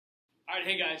All right,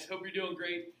 hey guys, hope you're doing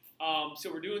great. So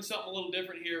we're doing something a little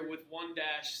different here with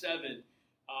 1-7.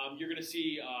 You're going to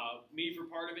see me for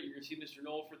part of it. You're going to see Mr.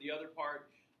 Knoll for the other part.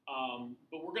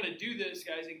 But we're going to do this,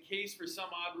 guys, in case for some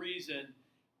odd reason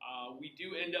we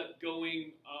do end up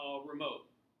going remote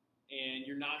and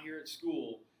you're not here at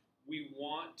school. We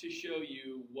want to show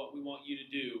you what we want you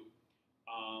to do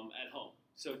at home.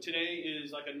 So today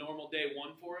is like a normal day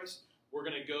one for us. We're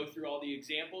going to go through all the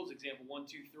examples, example 1,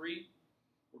 2, 3.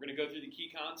 We're going to go through the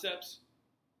key concepts,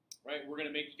 right? We're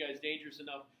going to make you guys dangerous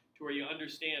enough to where you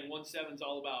understand 1-7 is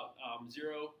all about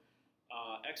zero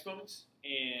exponents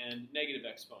and negative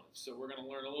exponents. So we're going to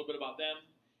learn a little bit about them,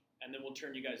 and then we'll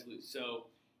turn you guys loose. So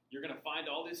you're going to find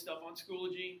all this stuff on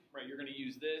Schoology, right? You're going to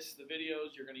use this, the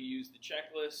videos. You're going to use the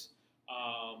checklist,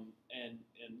 and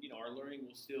you know, our learning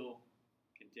will still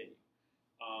continue.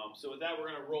 So with that,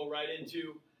 we're going to roll right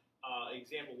into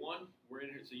example 1. We're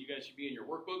in here, so you guys should be in your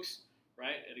workbooks.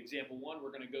 Right? At example 1,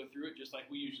 we're going to go through it just like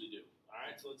we usually do. All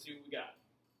right, so let's see what we got.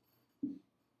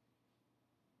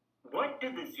 What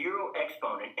do the zero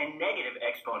exponent and negative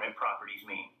exponent properties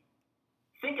mean?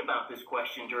 Think about this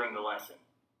question during the lesson.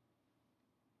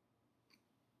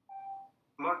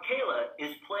 Markayla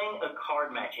is playing a card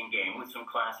matching game with some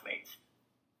classmates.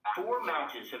 4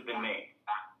 matches have been made.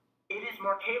 It is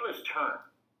Markayla's turn,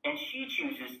 and she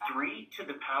chooses 3 to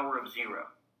the power of 0.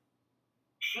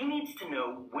 She needs to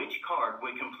know which card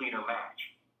would complete her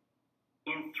match.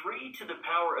 In 3 to the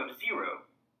power of 0,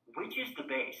 which is the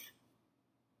base?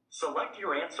 Select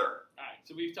your answer. All right,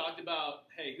 so we've talked about,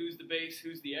 hey, who's the base,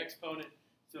 who's the exponent.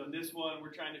 So in this one,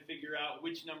 we're trying to figure out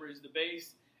which number is the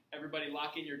base. Everybody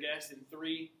lock in your guess in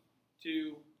 3,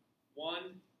 2, 1.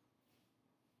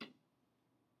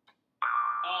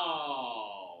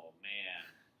 Oh, man.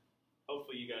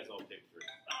 Hopefully you guys all picked 3.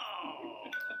 Oh.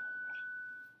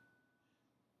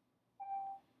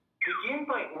 Begin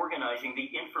by organizing the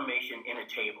information in a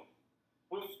table.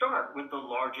 We'll start with the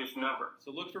largest number.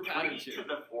 So look for patterns here. 3 to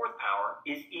the 4th power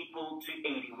is equal to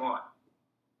 81.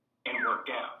 And work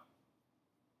down.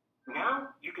 Now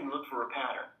you can look for a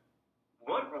pattern.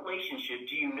 What relationship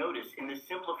do you notice in the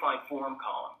simplified form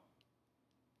column?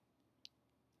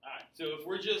 All right, so if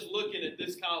we're just looking at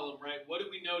this column, right, what do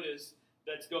we notice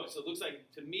that's going? So it looks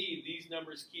like, to me, these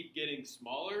numbers keep getting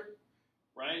smaller.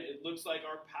 Right? It looks like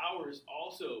our powers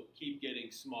also keep getting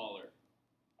smaller.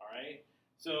 All right?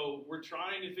 So we're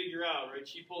trying to figure out, right?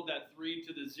 She pulled that 3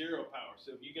 to the 0 power.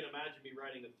 So if you can imagine me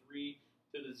writing a 3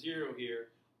 to the 0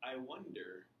 here, I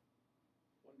wonder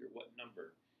what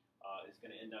number is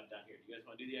going to end up down here. Do you guys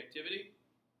want to do the activity?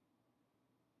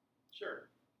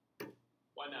 Sure.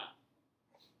 Why not?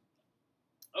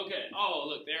 Okay. Oh,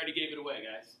 look, they already gave it away,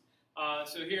 guys.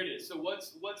 So here it is. So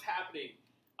what's happening?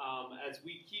 As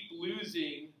we keep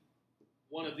losing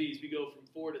one of these, we go from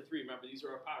 4 to 3. Remember, these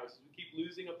are our powers. As we keep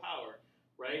losing a power,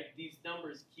 right, these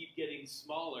numbers keep getting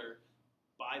smaller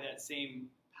by that same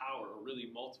power, or really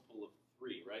multiple of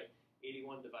 3, right?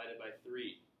 81 divided by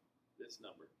 3, this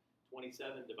number.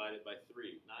 27 divided by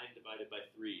 3. 9 divided by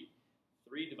 3.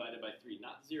 3 divided by 3.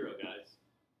 Not 0, guys.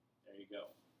 There you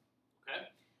go. Okay?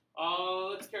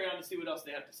 Let's carry on to see what else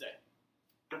they have to say.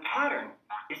 The pattern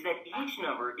is that each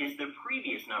number is the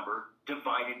previous number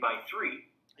divided by 3.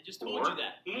 I just told you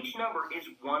that. Each number is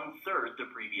 1/3 the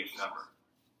previous number.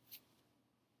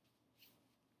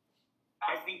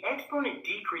 As the exponent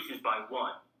decreases by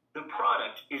 1, the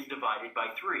product is divided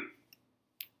by 3.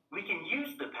 We can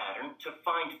use the pattern to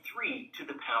find 3 to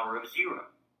the power of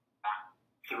 0.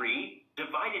 3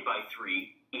 divided by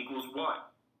 3 equals 1.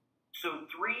 So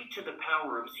 3 to the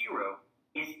power of 0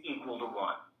 is equal to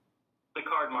 1. The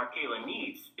card Markayla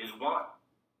needs is 1.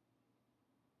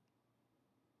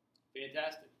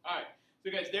 Fantastic. All right.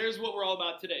 So, guys, there's what we're all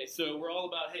about today. So we're all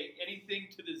about, hey, anything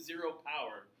to the 0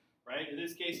 power, right? In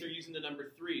this case, they're using the number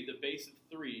 3, the base of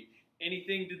 3.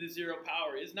 Anything to the 0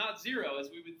 power is not 0, as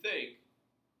we would think.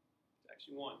 It's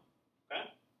actually 1. Okay?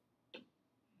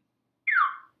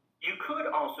 You could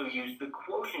also use the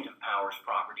quotient of powers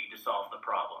property to solve the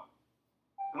problem.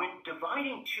 When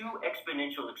dividing 2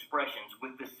 exponential expressions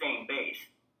with the same base,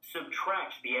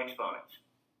 subtract the exponents.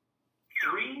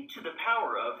 3 to the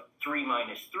power of 3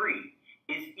 minus 3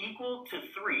 is equal to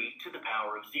 3 to the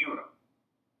power of 0.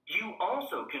 You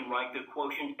also can write the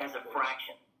quotient as a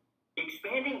fraction.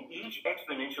 Expanding each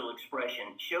exponential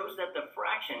expression shows that the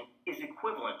fraction is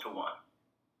equivalent to 1.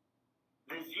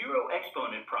 The zero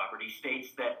exponent property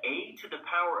states that a to the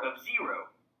power of 0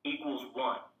 equals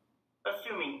 1.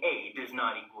 Assuming a does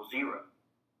not equal 0.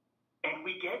 And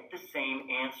we get the same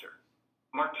answer.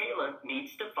 Markayla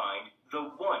needs to find the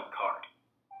 1 card.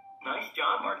 Nice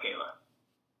job, Markayla.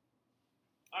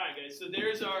 All right, guys, so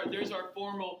there's our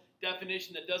formal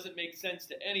definition that doesn't make sense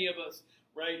to any of us,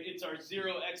 right? It's our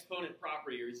zero exponent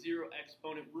property or zero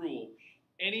exponent rule.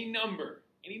 Any number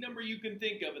you can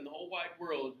think of in the whole wide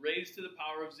world raised to the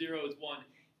power of 0 is 1,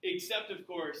 except, of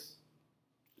course,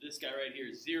 this guy right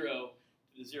here, 0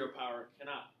 to the 0 power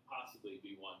cannot possibly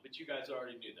be 1. But you guys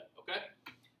already knew that, okay?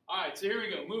 All right, so here we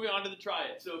go. Moving on to the try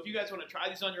it. So if you guys want to try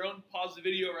these on your own, pause the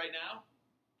video right now.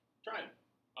 Try them,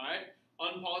 all right?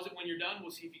 Unpause it when you're done.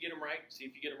 We'll see if you get them right, see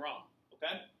if you get them wrong,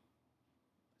 okay?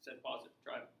 I said pause it.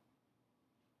 Try it.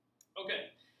 Okay,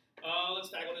 let's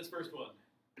tackle this first one.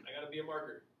 I got to be a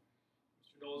marker.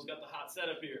 Mr. Noel's got the hot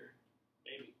setup here.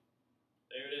 Maybe.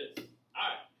 There it is.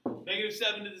 All right,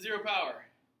 -7 to the 0 power.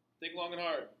 Think long and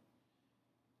hard.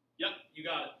 Yep, you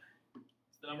got it.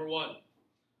 It's the number 1.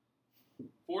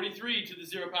 43 to the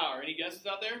 0 power. Any guesses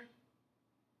out there?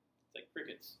 It's like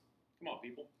crickets. Come on,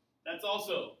 people. That's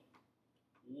also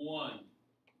 1.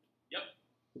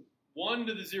 Yep. 1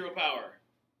 to the 0 power.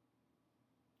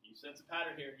 You sense a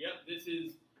pattern here. Yep, this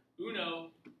is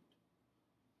uno.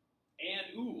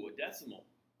 And, ooh, a decimal.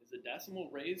 Is a decimal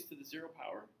raised to the 0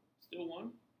 power still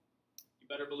 1? You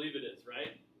better believe it is,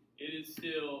 right? It is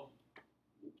still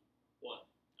 1.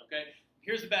 Okay?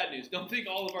 Here's the bad news. Don't think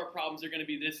all of our problems are going to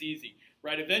be this easy,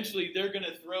 right? Eventually, they're going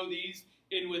to throw these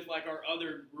in with like our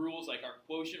other rules, like our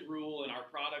quotient rule and our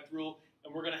product rule,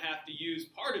 and we're going to have to use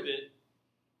part of it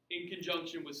in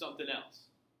conjunction with something else.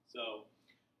 So,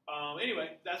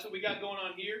 anyway, that's what we got going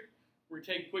on here. We're going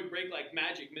to take a quick break like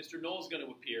magic. Mr. Noel's going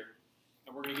to appear,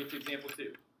 and we're going to get to example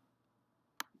 2.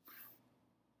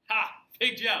 Ha!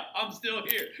 Big job. I'm still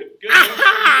here. Good.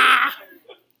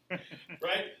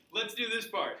 Right? Let's do this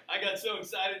part. I got so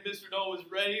excited. Mr. Noel was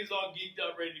ready. He was all geeked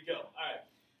up, ready to go. All right.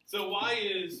 So y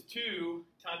is 2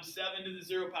 times 7 to the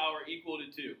 0 power equal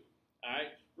to 2. All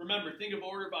right? Remember, think of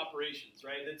order of operations,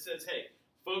 right? That says, hey,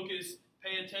 focus,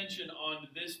 pay attention on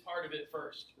this part of it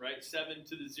first, right? 7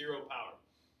 to the 0 power.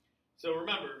 So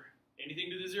remember, anything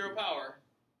to the 0 power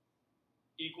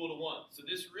equal to 1. So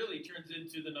this really turns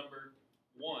into the number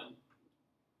 1.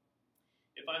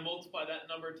 If I multiply that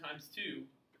number times 2,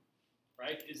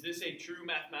 right, is this a true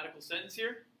mathematical sentence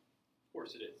here? Of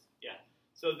course it is, yeah.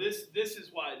 So this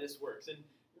is why this works. And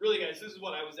really, guys, this is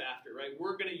what I was after, right?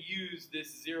 We're going to use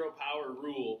this 0 power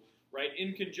rule, right,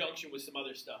 in conjunction with some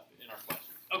other stuff in our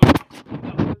questions. Okay,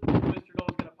 Mr.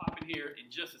 Noel's going to pop in here in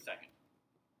just a second.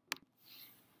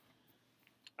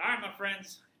 All right, my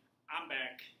friends, I'm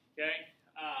back, okay?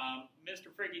 Mr.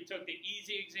 Fricke took the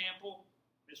easy example.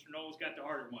 Mr. Noel's got the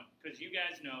harder one, because you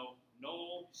guys know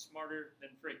Noel smarter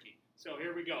than Fricke. So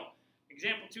here we go.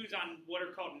 Example 2 is on what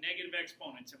are called negative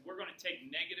exponents, and we're going to take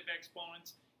negative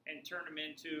exponents and turn them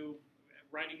into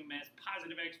writing them as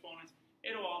positive exponents.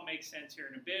 It'll all make sense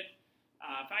here in a bit.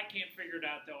 If I can't figure it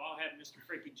out, though, I'll have Mr.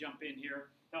 Fricke jump in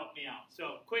here, help me out.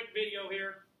 So quick video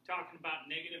here talking about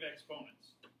negative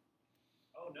exponents.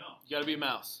 Oh, no. You got to be a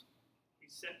mouse. He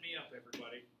set me up,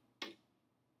 everybody.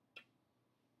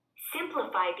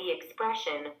 Simplify the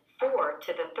expression 4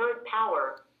 to the 3rd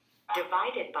power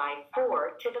divided by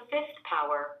 4 to the 5th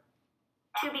power.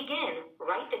 To begin,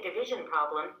 write the division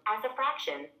problem as a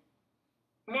fraction.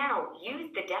 Now,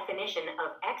 use the definition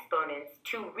of exponents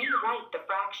to rewrite the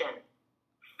fraction.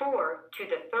 4 to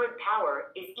the 3rd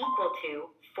power is equal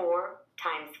to 4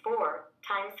 times 4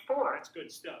 times 4. That's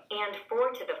good stuff. And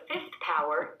 4 to the 5th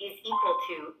power is equal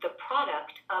to the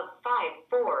product of 5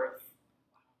 4s.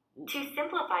 To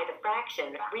simplify the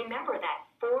fraction, remember that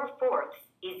 4 fourths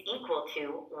is equal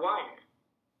to 1.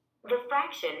 The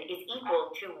fraction is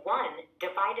equal to 1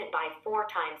 divided by 4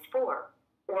 times 4,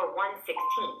 or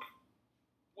 1/16.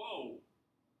 Whoa.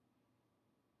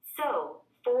 So,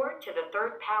 4 to the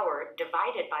 3rd power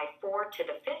divided by 4 to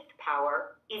the 5th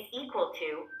power is equal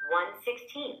to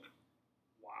 1/16.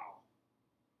 Wow.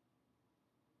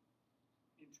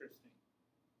 Interesting.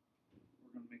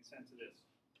 We're going to make sense of this.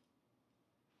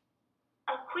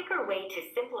 A quicker way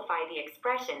to simplify the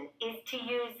expression is to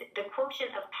use the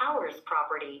quotient of powers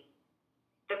property.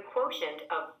 The quotient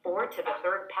of 4 to the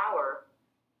 3rd power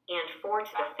and 4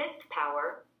 to the 5th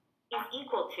power is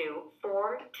equal to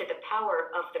 4 to the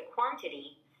power of the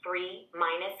quantity 3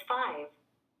 minus 5,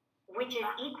 which is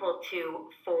equal to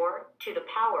 4 to the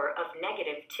power of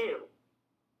 -2.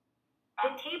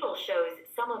 The table shows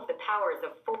some of the powers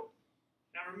of 4.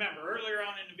 Now remember, earlier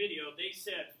on in the video, they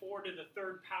said 4 to the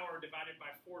 3rd power divided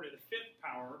by 4 to the 5th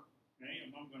power. Okay,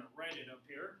 and I'm going to write it up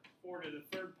here. 4 to the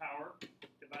 3rd power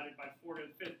divided by 4 to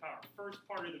the 5th power. First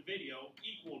part of the video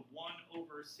equaled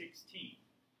 1/16.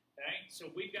 Okay, so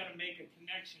we've got to make a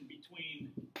connection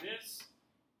between this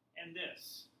and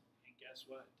this. And guess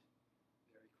what?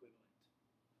 They're equivalent.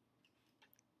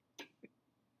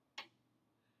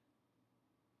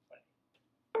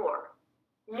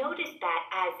 Notice that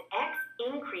as x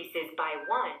increases by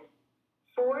 1,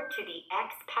 4 to the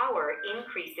x power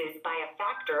increases by a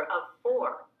factor of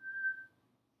 4.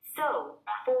 So,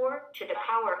 4 to the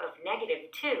power of negative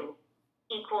 2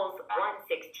 equals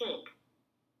 1/16.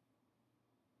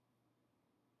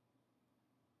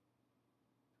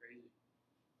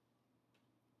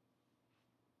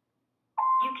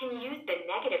 You can use the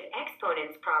negative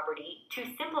exponents property to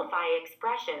simplify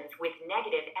expressions with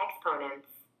negative exponents.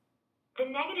 The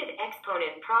negative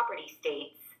exponent property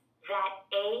states that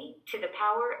a to the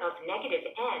power of negative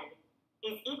n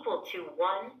is equal to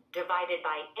 1 divided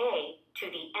by a to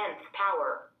the nth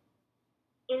power.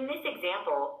 In this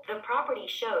example, the property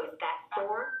shows that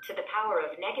 4 to the power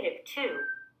of negative 2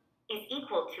 is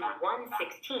equal to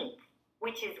 1/16,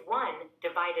 which is 1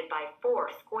 divided by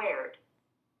 4 squared.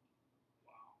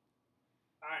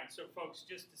 All right, so folks,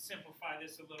 just to simplify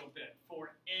this a little bit,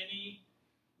 for any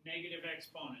negative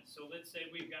exponent, so let's say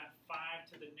we've got 5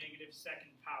 to the negative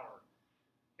second power,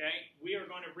 okay, we are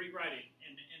going to rewrite it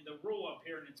in the rule up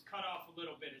here, and it's cut off a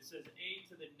little bit. It says a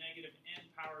to the negative n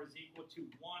power is equal to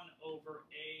 1 over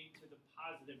a to the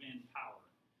positive n power,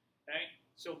 okay?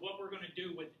 So what we're going to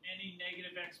do with any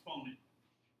negative exponent,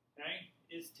 okay,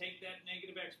 is take that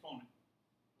negative exponent,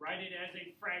 write it as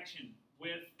a fraction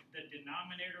with the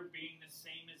denominator being the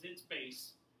same as its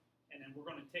base, and then we're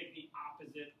going to take the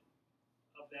opposite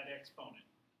of that exponent.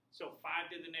 So 5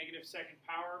 to the negative second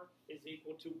power is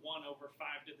equal to 1 over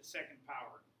 5 to the second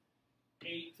power.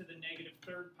 8 to the negative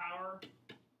third power,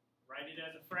 write it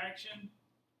as a fraction,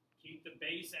 keep the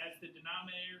base as the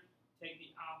denominator, take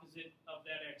the opposite of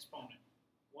that exponent.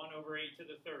 1 over 8 to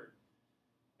the third.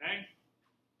 Okay?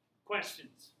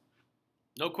 Questions?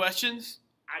 No questions?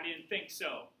 I didn't think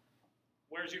so.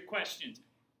 Where's your questions?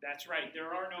 That's right.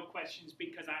 There are no questions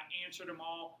because I answered them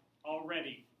all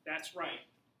already. That's right.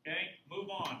 Okay? Move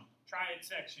on. Try it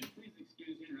section. Please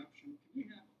excuse the interruption. Can we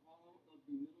have all of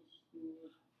the middle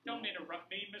school... Don't interrupt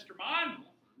me, Mr. Mon.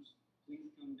 Golfers, please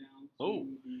come down to Oh,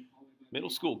 the hallway by middle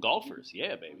the school office. golfers.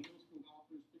 Yeah, baby. Middle school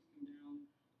golfers, please come down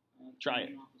Try to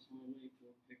it. the office hallway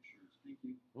for pictures. Thank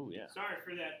you. Oh, yeah. Sorry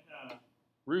for that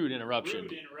Rude interruption.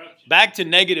 rude interruption. Back to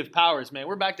negative powers, man.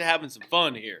 We're back to having some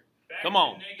fun here. Back Come to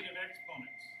on. negative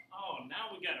exponents. Oh, now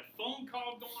we got a phone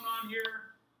call going on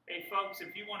here. Hey, folks,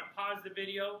 if you want to pause the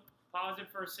video, pause it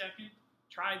for a second.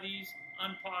 Try these,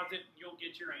 unpause it, and you'll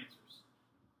get your answers.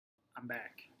 I'm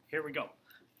back. Here we go.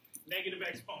 Negative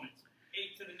exponents.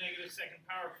 8 to the negative second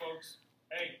power, folks.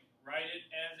 Hey, write it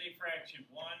as a fraction.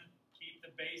 1, keep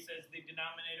the base as the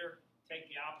denominator. Take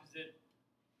the opposite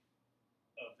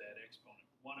of that exponent.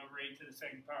 1 over 8 to the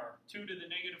second power. 2 to the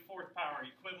negative fourth power,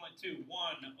 equivalent to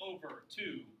 1 over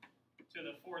 2 to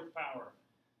the fourth power.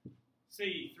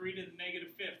 C, 3 to the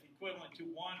negative fifth, equivalent to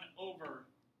 1 over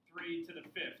 3 to the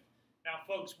fifth. Now,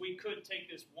 folks, we could take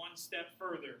this one step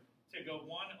further to go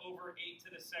 1 over 8 to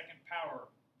the second power.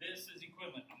 This is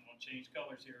equivalent. I'm going to change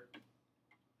colors here.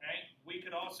 Okay? We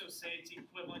could also say it's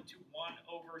equivalent to 1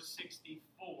 over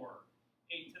 64.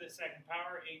 8 to the second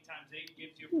power, 8 times 8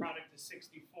 gives you a product of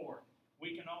 64.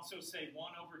 We can also say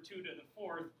 1 over 2 to the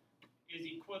fourth is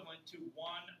equivalent to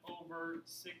 1 over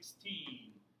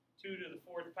 16. 2 to the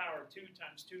fourth power, 2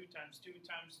 times 2 times 2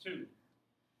 times 2.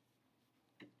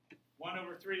 1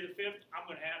 over 3 to the fifth, I'm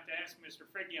going to have to ask Mr.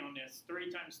 Fricke on this. 3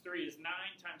 times 3 is 9,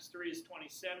 times 3 is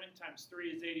 27, times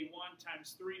 3 is 81,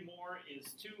 times 3 more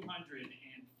is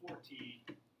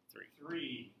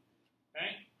 243.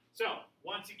 Okay? So,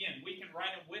 once again, we can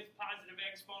write them with positive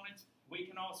exponents. We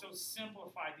can also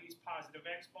simplify these positive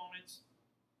exponents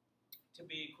to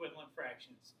be equivalent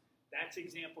fractions. That's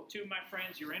example 2, my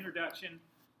friends, your introduction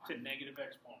to negative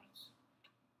exponents.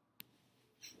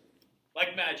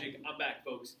 Like magic, I'm back,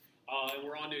 folks. And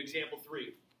we're on to example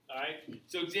 3. All right?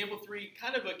 So example 3,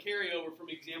 kind of a carryover from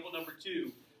example number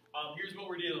 2. Here's what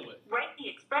we're dealing with. Write the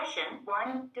expression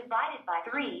 1 divided by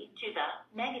 3 to the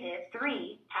negative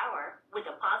 3 power with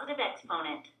a positive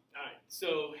exponent. All right,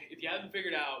 so if you haven't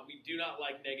figured out, we do not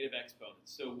like negative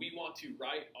exponents. So we want to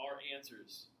write our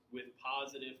answers with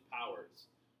positive powers,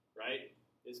 right?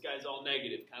 This guy's all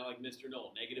negative, kind of like Mr.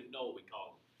 Knoll. Negative Knoll, we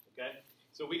call him, okay?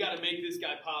 So we got to make this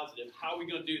guy positive. How are we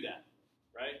going to do that,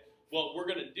 right? Well, we're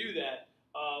going to do that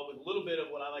with a little bit of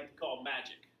what I like to call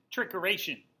magic,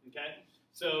 Trickeration. okay?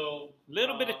 So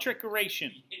Little bit of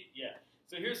trickeration. yeah.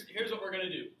 So here's what we're going to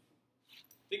do.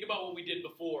 Think about what we did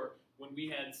before when we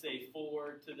had, say,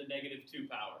 4 to the negative 2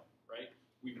 power, right?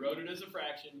 We wrote it as a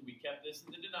fraction. We kept this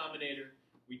in the denominator.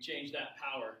 We changed that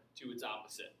power to its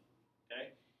opposite, okay?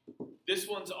 This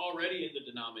one's already in the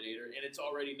denominator, and it's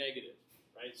already negative,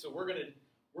 right? So we're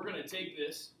gonna take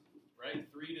this, right,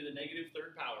 3 to the negative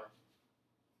third power.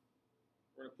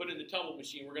 We're going to put it in the tumble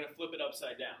machine. We're going to flip it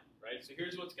upside down, right? So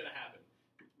here's what's going to happen.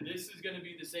 This is going to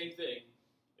be the same thing.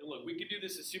 And look, we could do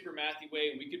this a super mathy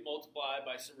way, and we could multiply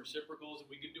by some reciprocals, and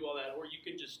we could do all that, or you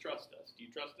can just trust us. Do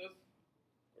you trust us?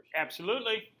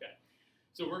 Absolutely. Okay.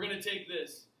 So we're going to take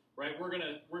this, right? We're going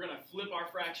to flip our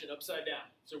fraction upside down.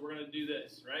 So we're going to do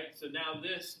this, right? So now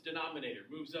this denominator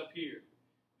moves up here.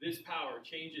 This power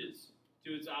changes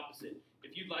to its opposite.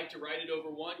 If you'd like to write it over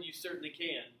 1, you certainly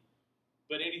can.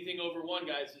 But anything over 1,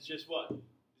 guys, is just what?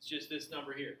 It's just this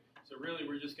number here. So really,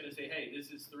 we're just going to say, hey, this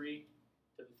is 3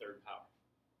 to the 3rd power.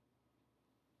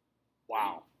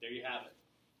 Wow. There you have it.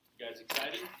 You guys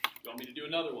excited? You want me to do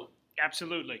another one?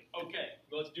 Absolutely. Okay,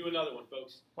 let's do another one,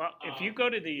 folks. Well, if you go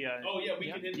to the... oh, yeah, we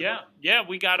can hit the yeah, button. yeah,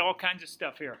 we got all kinds of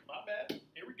stuff here. Not bad.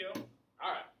 Here we go.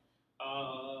 All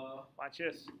right. Watch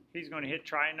this. He's going to hit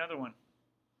try another one.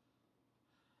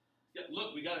 Yeah,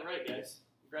 look, we got it right, guys.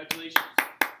 Congratulations.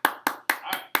 All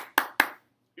right.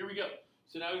 Here we go.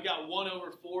 So now we've got 1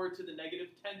 over 4 to the negative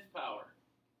 10th power.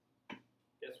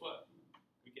 Guess what?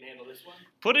 We can handle this one.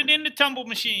 Put it in the tumble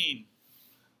machine.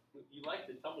 You like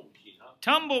the tumble machine, huh?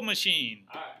 Tumble machine.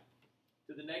 All right.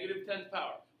 To the negative 10th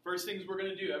power. First things we're going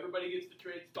to do, everybody gets to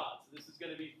trade spots. This is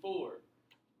going to be 4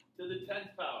 to the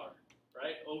 10th power,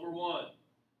 right, over 1.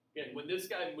 Again, when this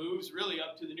guy moves really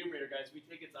up to the numerator, guys, we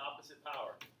take its opposite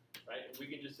power, right? And we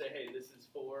can just say, hey, this is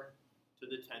 4 to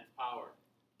the 10th power.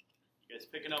 You guys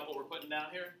picking up what we're putting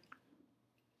down here?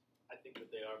 I think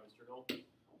that they are, Mr. Knoll.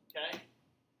 Okay.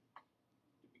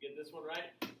 Did we get this one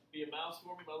right? Be a mouse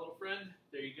for me, my little friend.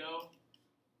 There you go.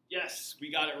 Yes,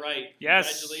 we got it right. Yes.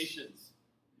 Congratulations.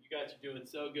 You guys are doing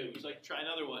so good. Would you like to try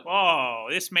another one? Whoa,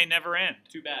 this may never end.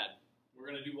 Too bad. We're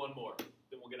going to do one more.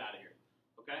 Then we'll get out of here.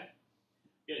 Okay?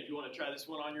 Again, if you want to try this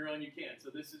one on your own, you can. So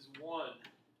this is 1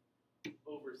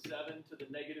 over 7 to the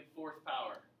negative 4th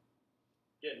power.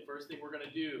 Again, first thing we're going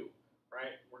to do,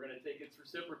 right? We're going to take its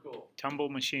reciprocal. Tumble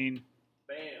machine.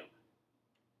 Bam.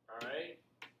 All right?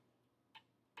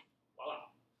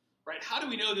 Voila. Right? How do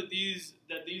we know that these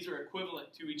are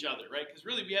equivalent to each other, right? Because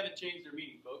really we haven't changed their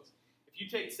meaning, folks. If you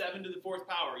take 7 to the 4th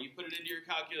power, you put it into your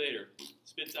calculator,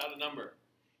 spits out a number.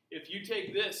 If you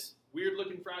take this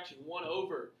weird-looking fraction, 1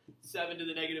 over 7 to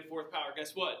the negative 4th power,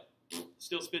 guess what?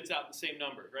 Still spits out the same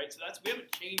number, right? So we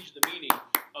haven't changed the meaning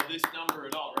of this number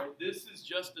at all, right? This is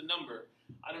just a number.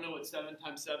 I don't know what 7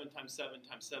 times 7 times 7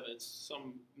 times 7. It's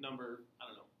some number, I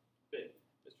don't know, big.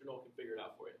 Mr. Knoll can figure it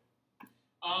out for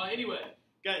you. Anyway,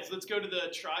 guys, let's go to the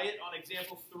try it on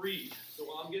example 3. So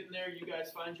while I'm getting there, you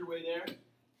guys find your way there.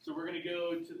 So we're going to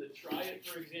go to the try it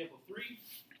for example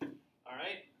 3. All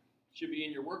right. Should be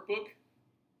in your workbook.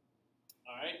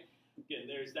 All right. Again,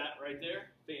 there's that right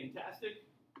there. Fantastic.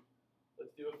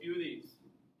 Let's do a few of these.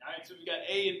 All right. So we've got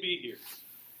A and B here.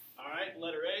 All right.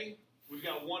 Letter A. We've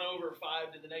got 1 over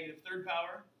 5 to the negative 3rd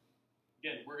power.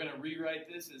 Again, we're going to rewrite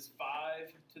this as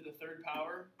 5 to the 3rd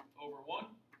power over 1,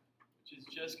 which is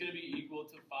just going to be equal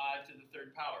to 5 to the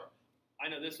 3rd power. I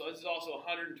know this, so this is also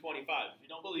 125. If you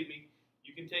don't believe me,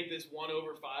 you can take this 1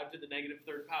 over 5 to the negative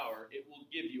 3rd power. It will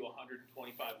give you 125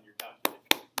 in your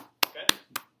calculator. Okay?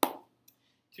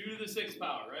 2 to the 6th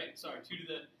power, right? Sorry, 2 to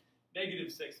the negative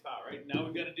 6th power, right? Now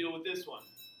we've got to deal with this one.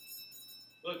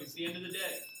 Look, it's the end of the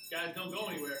day. Guys, don't go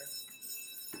anywhere.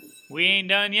 We ain't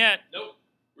done yet. Nope,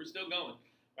 we're still going.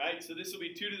 Right? So this will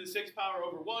be 2 to the 6th power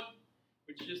over 1,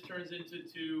 which just turns into 2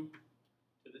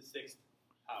 to the 6th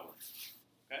power.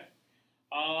 Okay?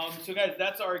 So guys,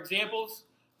 that's our examples.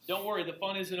 Don't worry, the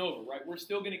fun isn't over, right? We're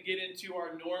still going to get into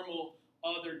our normal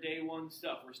other day 1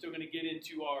 stuff. We're still going to get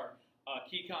into our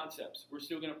key concepts. We're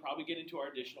still going to probably get into our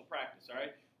additional practice, all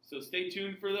right? So stay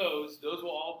tuned for those. Those will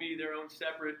all be their own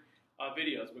separate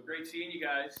videos. But great seeing you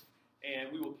guys,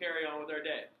 and we will carry on with our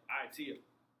day. All right, see you.